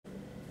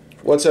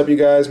What's up, you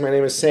guys? My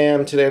name is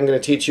Sam. Today I'm going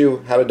to teach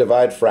you how to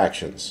divide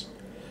fractions.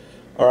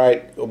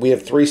 Alright, we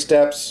have 3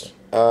 steps.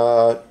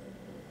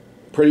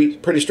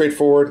 Pretty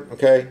straightforward,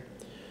 okay?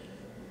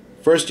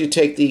 First, you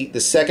take the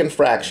second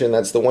fraction,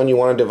 that's the one you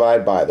want to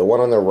divide by, the one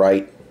on the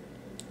right,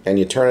 and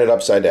you turn it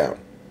upside down.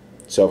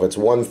 So if it's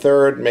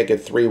 1/3, make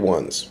it 3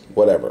 ones,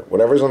 whatever.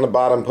 Whatever's on the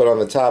bottom, put on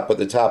the top, put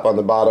the top on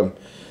the bottom,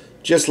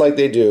 just like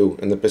they do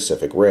in the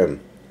Pacific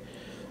Rim.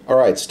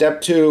 Alright,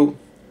 step 2,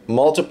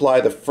 multiply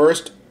the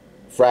first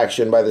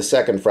fraction by the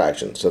second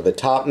fraction. So the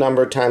top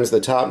number times the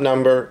top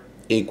number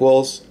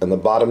equals, and the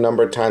bottom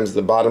number times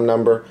the bottom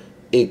number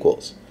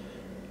equals.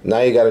 Now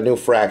you got a new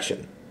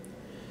fraction.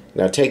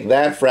 Now take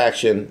that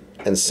fraction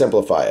and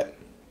simplify it.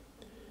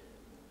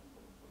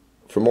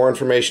 For more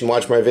information,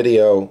 watch my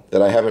video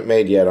that I haven't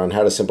made yet on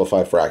how to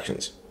simplify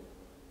fractions.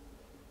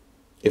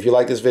 If you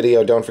like this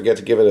video, don't forget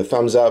to give it a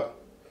thumbs up.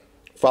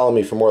 Follow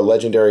me for more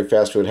legendary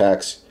fast food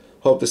hacks.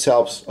 Hope this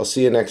helps. I'll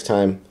see you next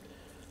time.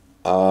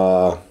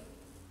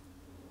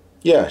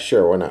 Yeah,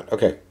 sure, why not?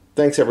 Okay.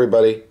 Thanks,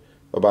 everybody.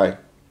 Bye-bye.